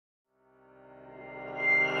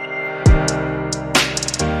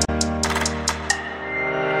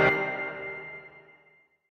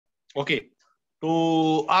Okay, तो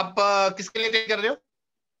आप किसके लिए तैयारी कर रहे हो?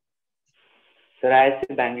 Sir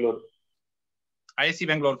IISc Bangalore. IISc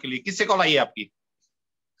Bangalore के लिए किससे कॉल आई है आपकी?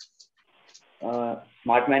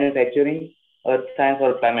 स्मार्ट मैन्युफैक्चरिंग, अर्थ साइंस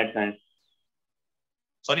और क्लाइमेट साइंस।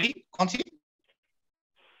 सॉरी, कौन सी?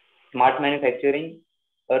 स्मार्ट मैन्युफैक्चरिंग,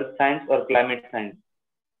 अर्थ साइंस और क्लाइमेट साइंस।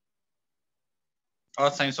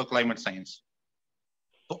 अर्थ साइंस और क्लाइमेट साइंस।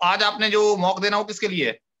 तो आज आपने जो मॉक देना हो किसके लिए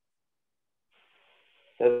है?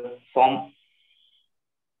 Sir SOM।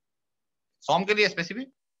 सॉम के लिए स्पेसिफिक?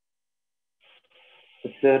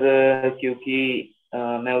 सर क्योंकि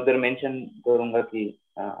मैं उधर मेंशन करूंगा कि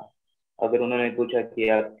अगर उन्होंने पूछा कि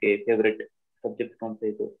आपके फेवरेट सब्जेक्ट कौन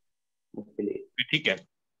से, तो उसके लिए। ठीक है,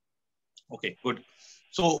 okay, good.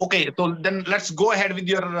 So okay, so then let's go ahead with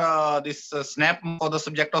your this snap for the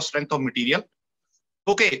subject of strength of material.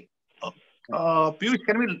 Okay, Piyush,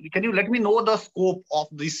 can you let me know the scope of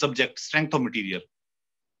this subject, strength of material?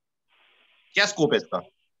 क्या scope है इसका?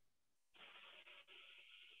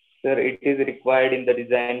 Sir, it is required in the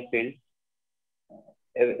design field.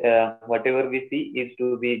 Whatever we see is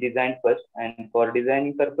to be designed first, and for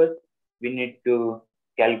designing purpose, we need to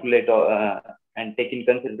calculate and take in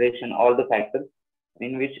consideration all the factors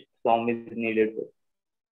in which SOM is needed.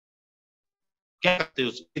 क्या करते हो?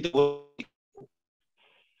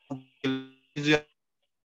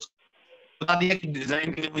 बता दिया कि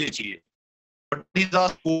design के लिए मुझे चाहिए, बट इज द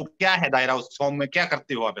स्कोप, क्या है दायरा उस SOM में, क्या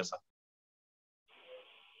करते हो आप? ऐसा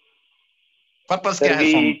पर्पस क्या है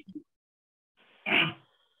SOM?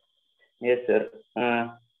 Yes, sir.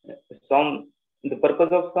 SOM, the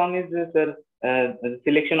purpose of SOM is, sir, the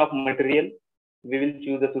selection of material. We will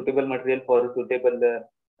choose a suitable material for suitable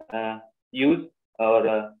use, or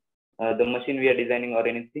the machine we are designing or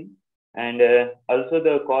anything. And also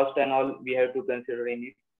the cost and all we have to consider in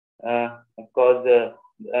it, because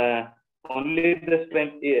only the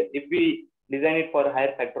strength, if we design it for a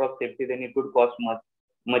higher factor of safety, then it would cost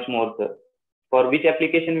much more, sir. For which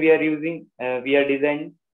application we are using, we are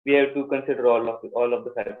designing, we have to consider all of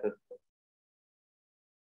the factors.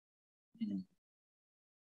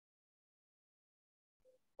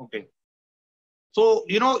 Okay, so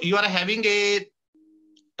you are having a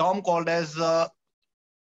term called as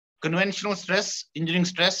conventional stress, engineering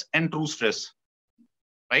stress, and true stress,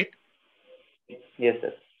 right? Yes,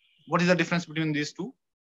 sir. What is the difference between these two?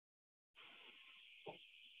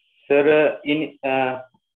 Sir, in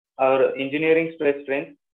our engineering stress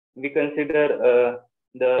strength, we consider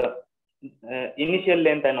the initial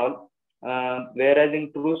length and all, whereas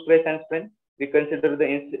in true stress and strain, we consider the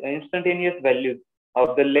instantaneous values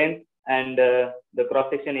of the length and the cross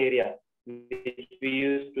section area, which we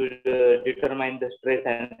use to determine the stress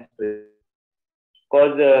and stress.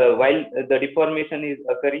 Because while the deformation is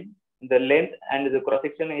occurring, the length and the cross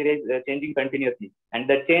section area is changing continuously, and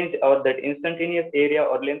the change or that instantaneous area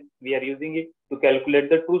or length, we are using it to calculate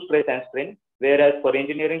the true stress and strain. Whereas for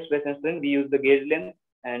engineering stress and strain, we use the gauge length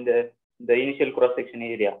and the initial cross section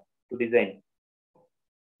area to design.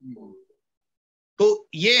 तो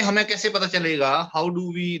ये हमें कैसे पता चलेगा? How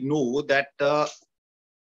do we know that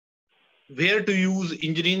where to use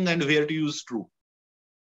engineering and where to use true?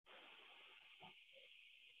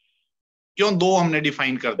 क्यों दो हमने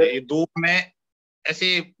define कर दिए? दो हमें ऐसे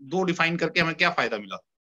दो डिफाइन करके हमें क्या फायदा मिला?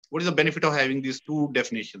 What is the benefit of having these two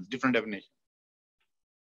definitions, different definitions?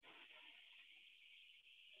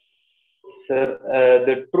 Sir,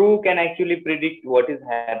 the true can actually predict what is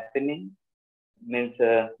happening, means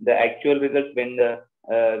the actual results when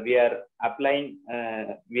we are applying,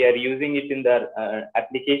 we are using it in the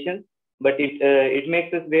application, but it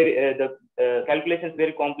makes us the calculations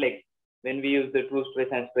very complex when we use the true stress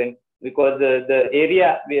and strain, because the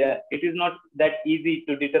area, it is not that easy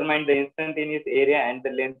to determine the instantaneous area and the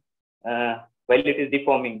length while it is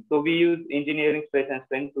deforming. So we use engineering stress and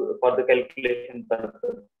strain for the calculation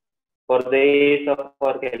purpose, for the aids of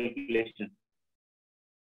our calculation.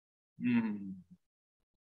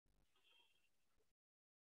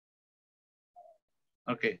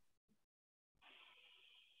 Okay.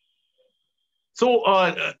 So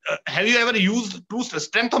have you ever used true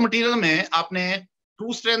strength of material में आपने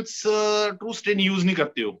true strength, true strain use नहीं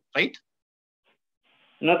करते हो, right?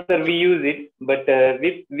 No, sir, we use it, but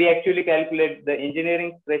we actually calculate the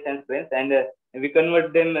engineering stress and strain, and we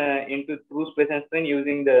convert them into true stress and strain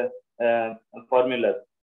using the formulas.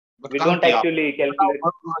 But we don't actually calculate.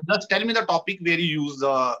 Just tell me the topic where you use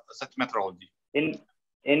such methodology.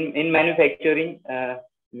 In manufacturing,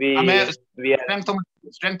 we are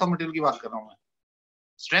strength of material की बात कर रहा हूँ मैं.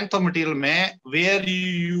 Strength of material में where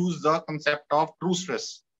you use the concept of true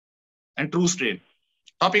stress and true strain.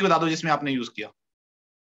 Topic बता दो जिसमें आपने यूज किया.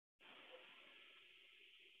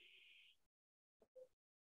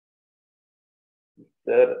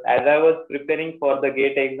 Sir, as I was preparing for the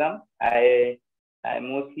GATE exam, I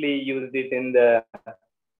mostly used it in the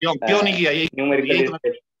क्यों नहीं किया? numerical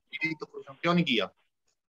test. क्यों नहीं किया?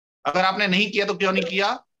 अगर आपने नहीं किया तो क्यों नहीं किया?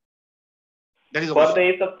 That is the For question. the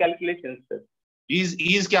ease of calculation, sir.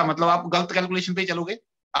 Ease क्या मतलब? आप गलत कैलकुलेशन पे चलोगे?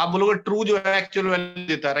 आप बोलोगे ट्रू जो है एक्चुअल वैल्यू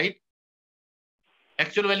देता है, राइट?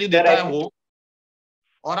 एक्चुअल वैल्यू देता है वो,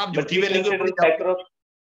 और आप झूठी वैल्यू के ऊपर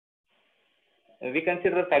we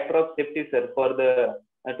consider factor of safety, sir, for the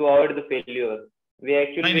to avoid the failure. We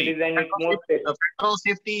actually design it more. The factor of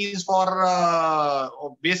safety is for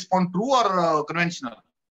based on true or conventional?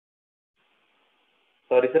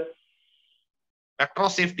 Sorry, sir. Factor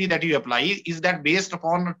of safety that you apply, is that based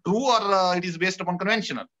upon true or it is based upon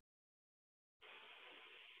conventional?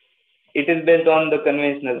 It is based on the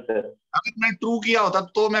conventional, sir. अगर मैं true किया होता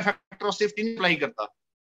तो मैं factor of safety नहीं apply करता.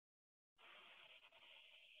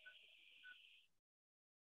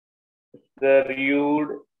 Sir,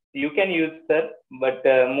 you can use, sir, but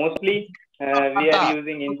mostly we are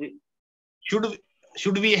using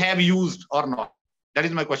should we have used or not? That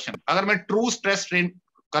is my question. अगर मैं true stress strain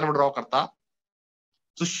curve draw करता,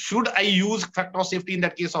 so should I use factor of safety in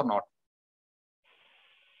that case or not?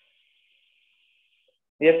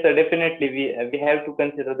 Yes, sir, definitely we have to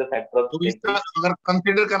consider the factor of safety. अगर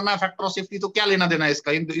consider करना है factor of safety तो क्या लेना देना है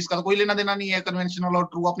इसका? इसका तो कोई लेना देना नहीं है. कन्वेंशनल और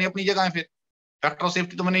ट्रू अपनी अपनी जगह है. फिर फैक्टर ऑफ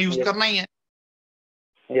सेफ्टी तो मैंने यूज करना ही है.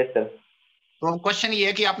 Yes sir. तो क्वेश्चन ये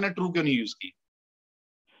है कि आपने ट्रू क्यों नहीं यूज की?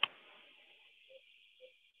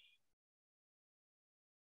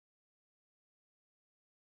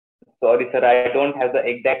 Sorry sir, I don't have the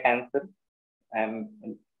exact answer.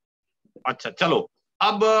 अच्छा चलो,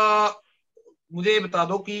 अब मुझे बता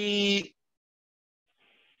दो कि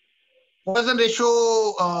पॉइजन रेशियो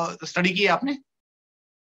स्टडी की है आपने?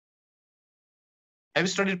 Have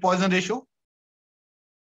you studied Poisson ratio?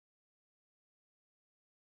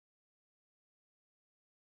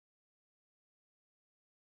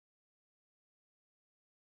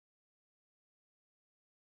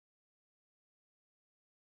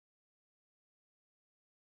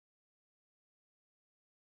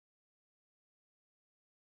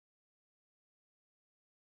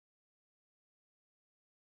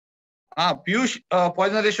 हाँ पीयूष,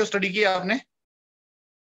 पॉइजन रेशियो स्टडी की है आपने?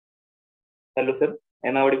 Hello sir,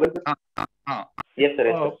 M I audible? हाँ yes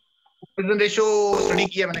sir. Poisson ratio study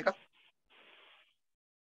की है मैंने कहा.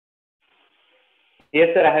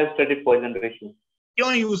 Yes sir, I have studied Poisson ratio.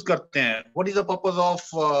 क्यों यूज करते हैं? What is the purpose of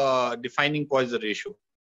defining Poisson ratio?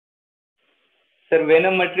 Sir, when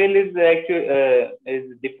a material is actually is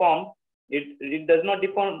deformed, it does not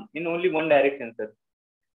deform in only one direction, sir.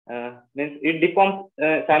 Means it deforms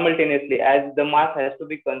simultaneously as the mass has to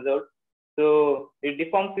be conserved. So it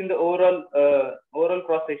deforms in the overall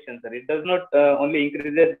cross section, sir. It does not only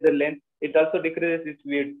increases the length, it also decreases its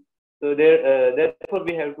width. So therefore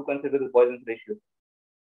we have to consider the Poisson's ratio.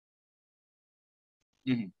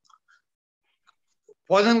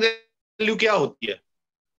 Poisson value क्या होती है?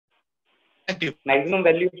 Maximum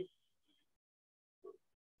value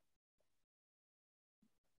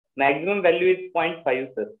is 0.5,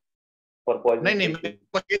 sir, for Poisson. नहीं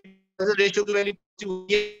Poisson ratio की value.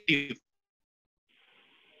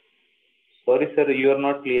 Sorry sir, you are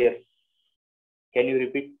not clear. Can you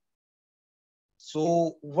repeat? So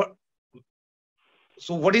what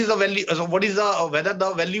is the value? So what is the whether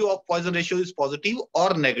the value of Poisson ratio is positive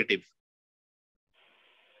or negative?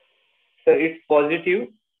 So it's positive.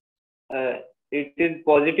 It is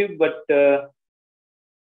positive, but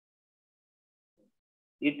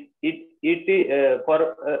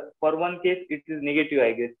for one case it is negative,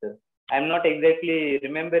 I guess, sir. I'm not exactly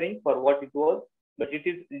remembering for what it was, but it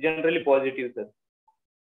is generally positive, sir.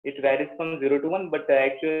 It varies from 0 to 1, but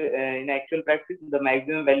in actual practice the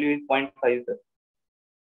maximum value is 0.5, sir.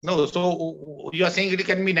 No, so you are saying it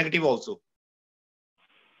can be negative also?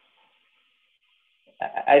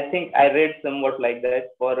 I think I read somewhat like that.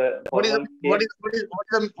 What is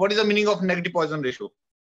the meaning of negative Poisson ratio?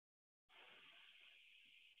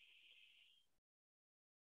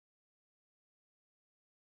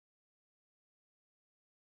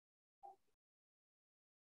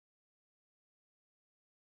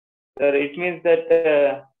 Sir, it means that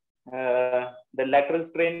the lateral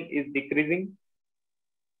strain is decreasing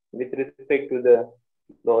with respect to the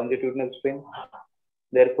longitudinal strain.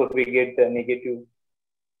 Therefore, we get the negative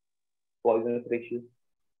Poisson's ratio.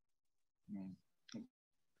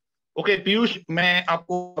 Okay Piyush, मैं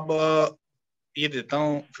आपको अब ये देता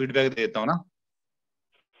हूँ, feedback देता हूँ ना.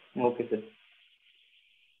 Okay sir.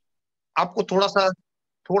 आपको थोड़ा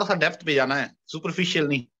सा डेप्थ पे जाना है, सुपरफिशियल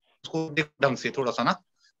नहीं, उसको ढंग से थोड़ा सा ना.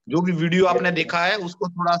 जो भी वीडियो आपने देखा है उसको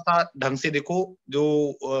थोड़ा सा ढंग से देखो, जो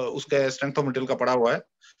उसका स्ट्रेंथ ऑफ मटेरियल का पड़ा हुआ है,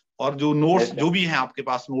 और जो नोट्स जो भी हैं आपके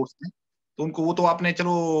पास नोट्स हैं, तो उनको वो तो आपने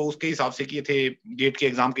चलो उसके हिसाब से किए थे, गेट के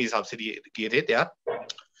एग्जाम के हिसाब से किए थे तैयार।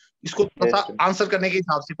 इसको थोड़ा सा आंसर करने के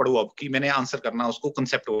हिसाब से पढ़ो अब, कि मैंने आंसर करना उसको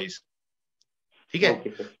कंसेप्ट वाइज, ठीक है।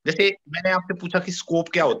 जैसे मैंने आपसे पूछा कि स्कोप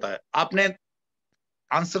क्या होता है, आपने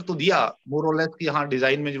आंसर तो दिया मोर और लेस कि हाँ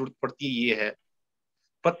डिजाइन में जरूरत पड़ती है ये है,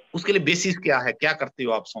 पर उसके लिए बेसिस क्या है, क्या करते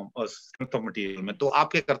हो आप स्ट्रेंथ ऑफ मटेरियल में। तो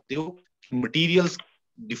आप क्या करते हो, मटेरियल्स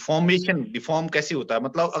डिफॉर्म कैसे होता है,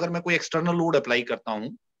 मतलब अगर मैं कोई एक्सटर्नल लोड अप्लाई करता हूं,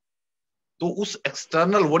 तो उस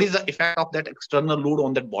external, what is the effect of that external load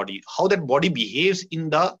on that body, how that body behaves in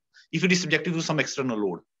the, if it is subjective to some external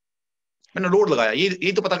load. मैंने लोड लगाया,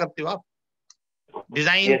 ये तो पता करते हो आप।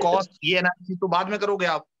 डिजाइन कॉस्ट ये एनालिसिस तो बाद में करोगे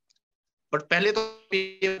आप, बट पहले तो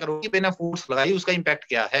ये करोगे कि मैंने फोर्स लगाई उसका इंपैक्ट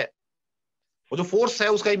क्या है, वो जो फोर्स है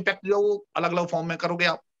उसका इंपैक्ट जो वो अलग अलग फॉर्म में करोगे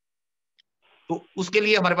आप। तो उसके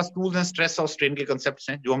लिए हमारे पास टूल्स एंड स्ट्रेस और स्ट्रेन के कंसेप्ट्स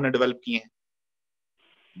हैं जो हमने डेवलप किए हैं।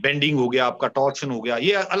 बेंडिंग हो गया आपका, टॉर्शन हो गया,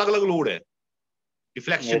 ये अलग अलग लोड है।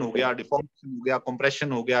 डिफ्लेक्शन हो गया, डिफॉर्मेशन हो गया,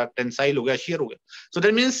 कंप्रेशन हो गया, टेंसाइल हो गया, शियर हो गया। सो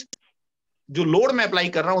दैट मींस जो लोड मैं अप्लाई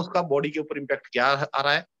कर रहा हूं उसका बॉडी के ऊपर इंपैक्ट क्या आ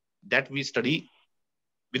रहा है, that we study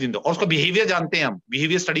with in the, और उसका बिहेवियर जानते हैं हम,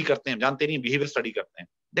 बिहेवियर स्टडी करते हैं, जानते नहीं बिहेवियर स्टडी करते हैं।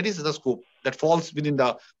 That is the scope that false with in the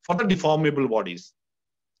for the deformable bodies,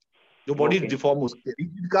 जो बॉडी डिफॉर्म हो सकती है।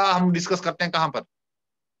 इनका हम डिस्कस करते हैं कहां पर,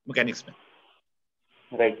 मैकेनिक्स में,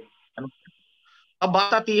 राइट। अब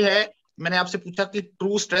बात आती है, मैंने आपसे पूछा कि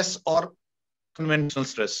ट्रू स्ट्रेस और कन्वेंशनल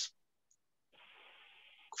स्ट्रेस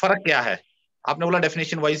फर्क क्या है। आपने बोला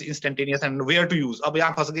definition wise instantaneous and where to use. अब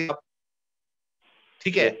यहां फंस गए आप,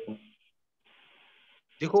 ठीक है।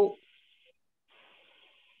 देखो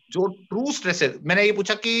जो ट्रू स्ट्रेस है, मैंने ये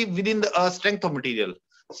पूछा कि with in the strength of material,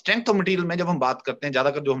 strength of material में जब हम बात करते हैं,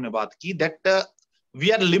 ज्यादातर जो हमने बात की, that we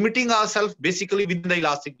are limiting ourselves basically with in the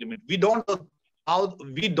elastic limit. We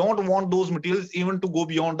don't want those materials even to go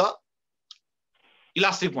beyond the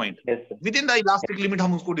elastic point. With in the elastic limit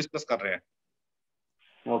हम उसको डिस्कस कर रहे हैं।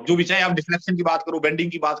 जो भी चाहे आप डिफ्लेक्शन की बात करो,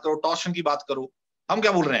 बेंडिंग की बात करो, टॉर्शन की बात करो, हम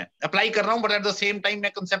क्या बोल रहे हैं, अप्लाई कर रहा हूं but at the same time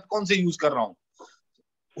मैं कंसेप्ट कौन से यूज कर रहा हूं,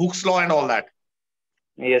 Hooke's law and all that,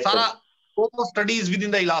 सारा total studies with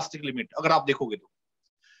in the elastic limit अगर आप देखोगे तो।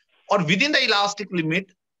 और with in the elastic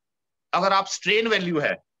limit अगर आप स्ट्रेन वैल्यू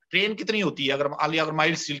है, स्ट्रेन कितनी होती है, अगर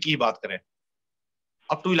माइल्ड स्टील की ही बात करें,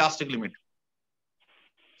 up to elastic limit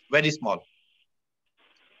very small,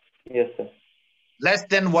 yes sir, less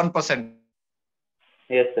than 1%.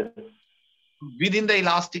 yes sir, within the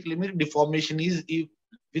elastic limit deformation is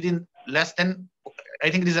within less than,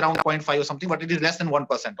 I think it is around 0.5 or something, but it is less than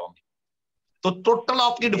 1% only. तो total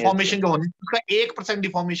आपकी deformation जो होनी है उसका 1%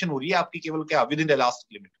 deformation हो रही है आपकी, केवल क्या, with in the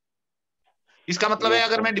elastic limit. इसका मतलब है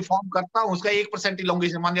अगर मैं डिफॉर्म करता हूं उसका 1%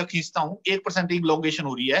 इलोंगेशन, मान लिया खींचता हूं 1% इलोंगेशन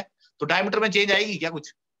हो रही है, तो डायमीटर में चेंज आएगी क्या,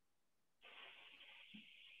 कुछ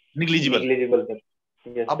निग्लिजिबल।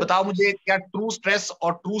 अब बताओ मुझे, क्या ट्रू स्ट्रेस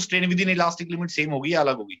और true strain with in elastic limit same होगी या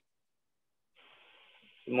अलग होगी?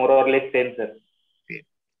 मोर और लेस सेम सर।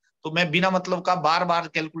 तो मैं बिना मतलब का बार बार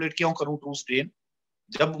कैलकुलेट क्यों करूं ट्रू स्ट्रेन,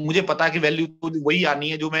 जब मुझे पता है कि वैल्यू तो वही आनी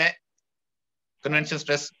है जो मैं कन्वेंशनल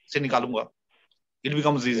स्ट्रेस से निकालूंगा। It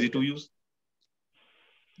becomes easy to use.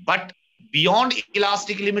 But beyond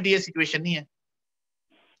elastic limit ये सिचुएशन नहीं है।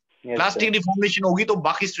 प्लास्टिक डिफॉर्मेशन होगी तो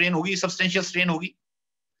बाकी स्ट्रेन होगी, सब्सटेंशियल स्ट्रेन होगी।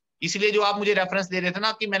 इसलिए जो आप मुझे रेफरेंस दे रहे थे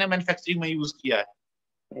ना कि मैंने मैन्युफैक्चरिंग में यूज किया है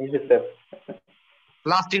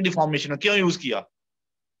प्लास्टिक डिफॉर्मेशन, क्यों यूज किया,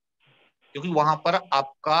 क्योंकि वहां पर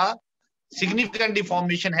आपका सिग्निफिकेंट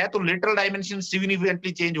डिफॉर्मेशन है, तो लेटरल डायमेंशन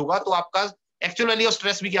सिग्निफिकेंटली चेंज होगा, तो आपका एक्चुअल वैल्यू ऑफ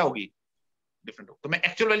स्ट्रेस भी क्या होगी, डिफरेंट होगा। तो मैं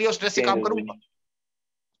एक्चुअल वैल्यू ऑफ स्ट्रेस से काम करूंगा,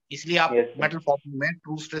 इसलिए आप मेटल फॉर्मिंग में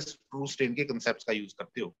ट्रू स्ट्रेस ट्रू स्ट्रेन के कांसेप्ट्स का यूज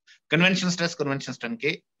करते हो, कन्वेंशनल स्ट्रेस कन्वेंशनल स्ट्रेन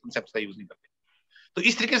के कांसेप्ट्स का यूज नहीं करते। तो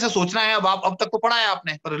इस तरीके से सोचना है। अब तक तो पढ़ा है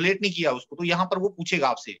आपने पर रिलेट नहीं किया उसको, तो यहाँ पर वो पूछेगा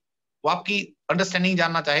आपसे, वो आपकी अंडरस्टैंडिंग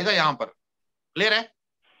जानना चाहेगा यहाँ पर। क्लियर है?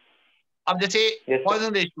 अब जैसे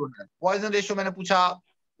पॉइजन रेशियो है, पॉइजन रेशियो मैंने पूछा,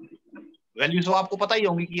 वैल्यूज तो आपको पता ही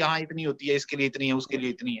होंगी कि यहाँ इतनी होती है, इसके लिए इतनी है, उसके लिए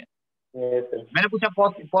इतनी है। मैंने पूछा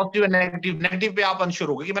पॉजिटिव एंड नेगेटिव। नेगेटिव पे आप अनश्योर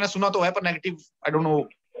हो गए कि मैंने सुना तो है पर नेगेटिव आई डोंट नो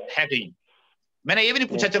है कहीं। मैंने ये भी नहीं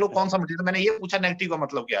पूछा चलो कौन सा मटेरियल, मैंने ये पूछा नेगेटिव का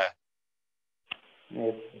मतलब क्या है।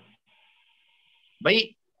 भाई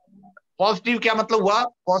पॉजिटिव क्या मतलब हुआ?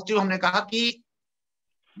 पॉजिटिव हमने कहा कि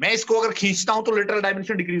मैं इसको अगर खींचता हूं तो लेटरल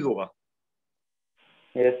डायमेंशन डिक्रीज होगा।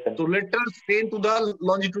 तो lateral strain to the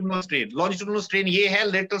longitudinal strain, longitudinal strain ये है,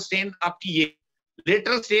 लेटरल स्ट्रेन आपकी ये,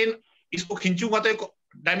 लेटरल स्ट्रेन इसको खींचूंगा तो एक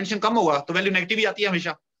डायमेंशन कम होगा, तो वैल्यू नेगेटिव ही आती है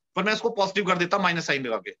हमेशा, पर मैं इसको पॉजिटिव कर देता हूं माइनस साइन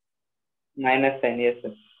लगा के। Minus sign, yes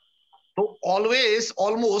sir. तो ऑलवेज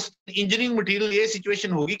ऑलमोस्ट इंजीनियरिंग मटेरियल ये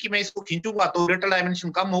सिचुएशन होगी कि मैं इसको खींचूंगा तो रेटल डायमेंशन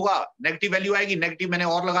कम होगा, नेगेटिव वैल्यू आएगी, नेगेटिव मैंने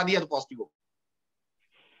और लगा दिया तो पॉजिटिव होगा।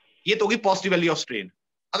 ये तो होगी पॉजिटिव वैल्यू ऑफ स्ट्रेन।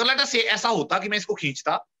 अगर लेट अस से ऐसा होता कि मैं इसको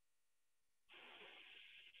खींचता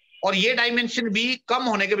और ये डायमेंशन भी कम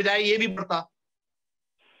होने के बजाय ये भी बढ़ता,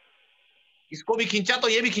 इसको भी खींचा तो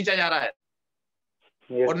ये भी खींचा जा रहा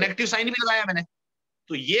है और नेगेटिव साइन भी लगाया मैंने,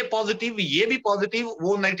 तो ये पॉजिटिव ये भी पॉजिटिव,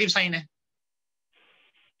 वो नेगेटिव साइन है,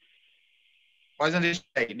 पॉइसन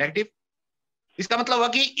रेशियो नेगेटिव। इसका मतलब हुआ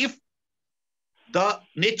कि if the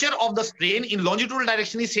nature of the strain in longitudinal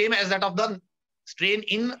direction is same as that of the strain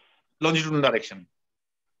in longitudinal direction,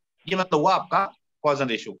 ये मतलब हुआ आपका पॉइसन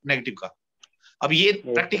रेशियो नेगेटिव का। अब ये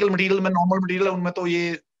प्रैक्टिकल मटेरियल में, नॉर्मल मटेरियल उनमें तो ये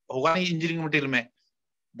होगा नहीं। इंजीनियरिंग मटेरियल में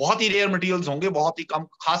बहुत ही रेयर मटेरियल्स होंगे, बहुत ही कम,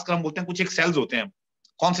 खासकर हम बोलते हैं कुछ एक सेल्स होते हैं।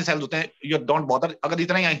 कौन से सेल्स होते हैं, यू डोंट बॉदर, अगर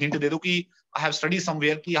इतना ही हिंट दे दो कि आई हैव स्टडीड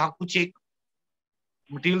समवेयर कि यहाँ कुछ एक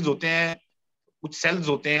मटेरियल्स होते हैं, कुछ सेल्स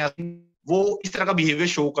होते हैं, वो इस तरह का बिहेवियर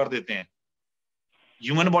शो कर देते हैं।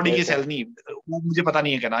 ह्यूमन बॉडी के सेल नहीं, वो मुझे पता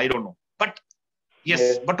नहीं है कहना, I don't know, but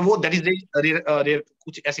yes, but वो दैट इज रेयर,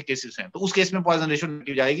 कुछ ऐसे केसेस हैं, तो उस केस में पॉइजन रेशियो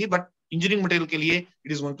नेगेटिव जाएगी, बट इंजीनियरिंग मटेरियल के लिए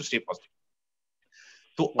it is going to stay positive.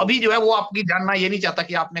 तो अभी जो है वो आपकी जानना ये नहीं चाहता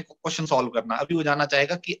कि आपने क्वेश्चन सॉल्व करना, अभी वो जानना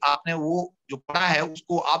चाहेगा कि आपने वो जो पढ़ा है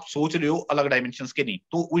उसको आप सोच रहे हो अलग डायमेंशंस के, नहीं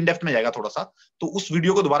तो वो इन डेप्थ में जाएगा थोड़ा सा। तो उस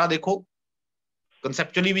वीडियो को दोबारा देखो,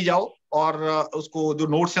 कंसेप्चुअली भी जाओ और उसको जो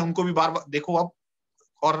नोट्स हैं उनको भी बार बार देखो अब,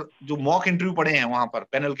 और जो मॉक इंटरव्यू पढ़े हैं वहां पर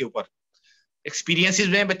पैनल के ऊपर, एक्सपीरियंसेस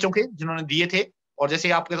में बच्चों के जिन्होंने दिए थे, और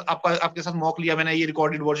जैसे आपके साथ मॉक लिया मैंने, ये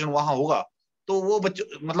रिकॉर्डेड वर्जन वहां होगा, तो वो बच्चों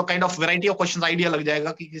मतलब kind of variety of questions idea लग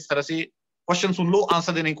जाएगा कि किस तरह से क्वेश्चन सुन लो,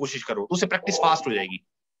 आंसर देने की कोशिश करो, तो उससे प्रैक्टिस फास्ट हो जाएगी,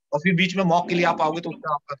 और फिर बीच में मॉक के लिए आप आओगे तो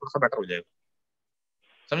उसका आपका थोड़ा सा बेटर हो जाएगा।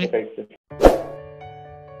 समझे?